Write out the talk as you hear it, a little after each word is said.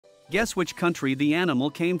Guess which country the animal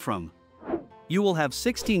came from. You will have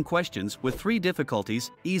 16 questions with 3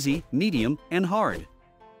 difficulties: easy, medium, and hard.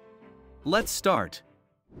 Let's start.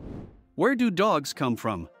 Where do dogs come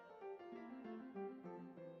from?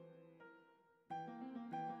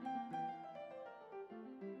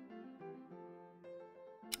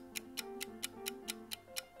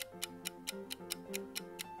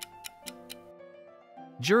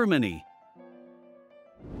 Germany.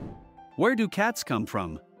 Where do cats come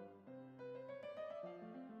from?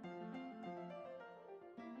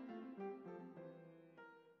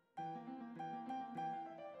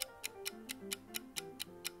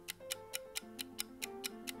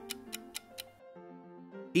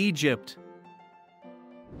 Egypt.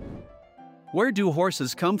 Where do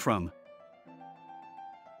horses come from?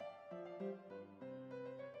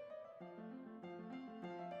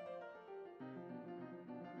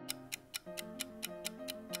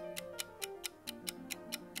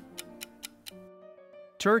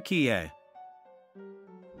 Turkey.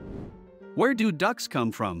 Where do ducks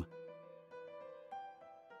come from?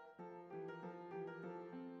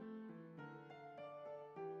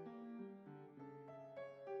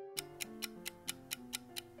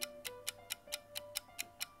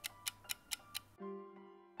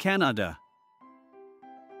 Canada.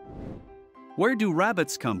 Where do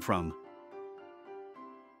rabbits come from?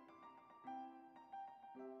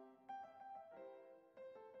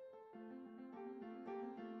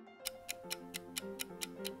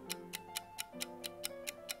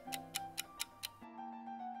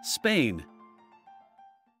 Spain.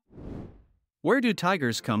 Where do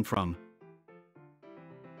tigers come from?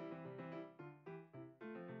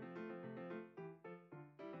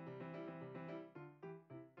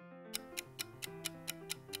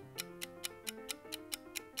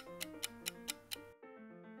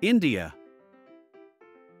 India.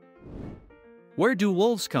 Where do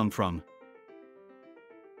wolves come from?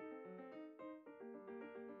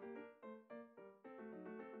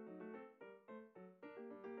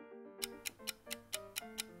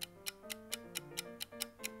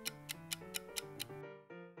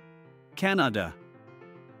 Canada.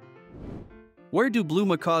 Where do blue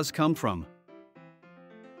macaws come from?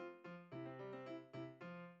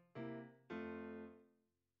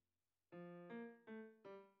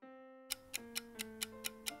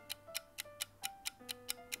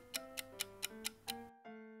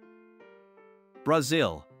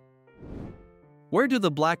 Brazil. Where do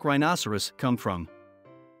the black rhinoceros come from?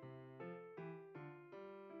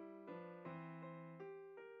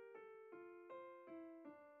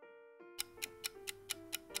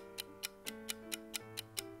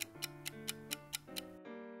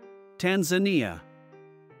 Tanzania.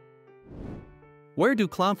 Where do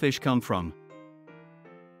clownfish come from?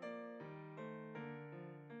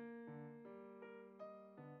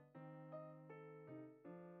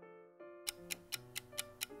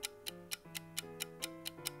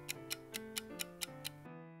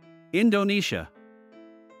 Indonesia.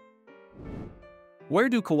 Where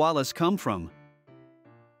do koalas come from?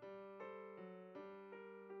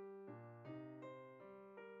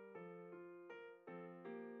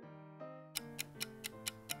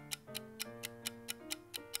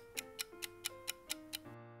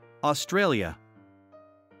 Australia.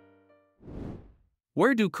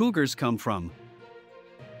 Where do cougars come from?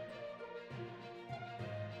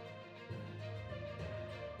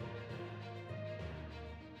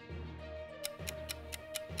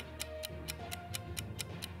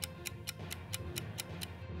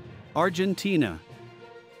 Argentina.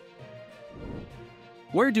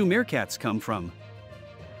 Where do meerkats come from?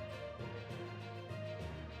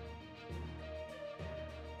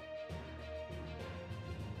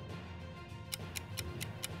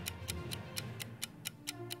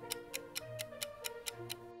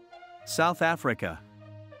 South Africa.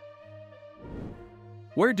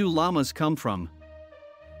 Where do llamas come from?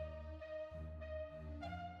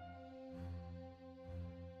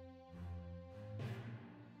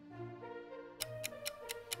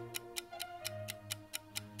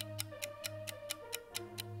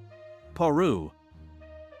 Peru.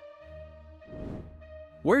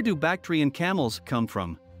 Where do Bactrian camels come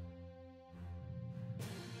from?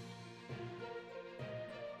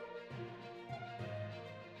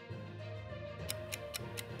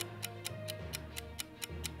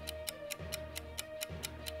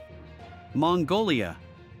 Mongolia.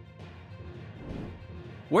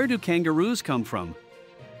 Where do kangaroos come from?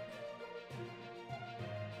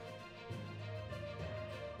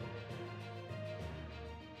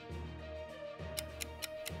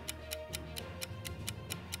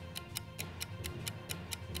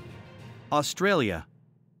 Australia.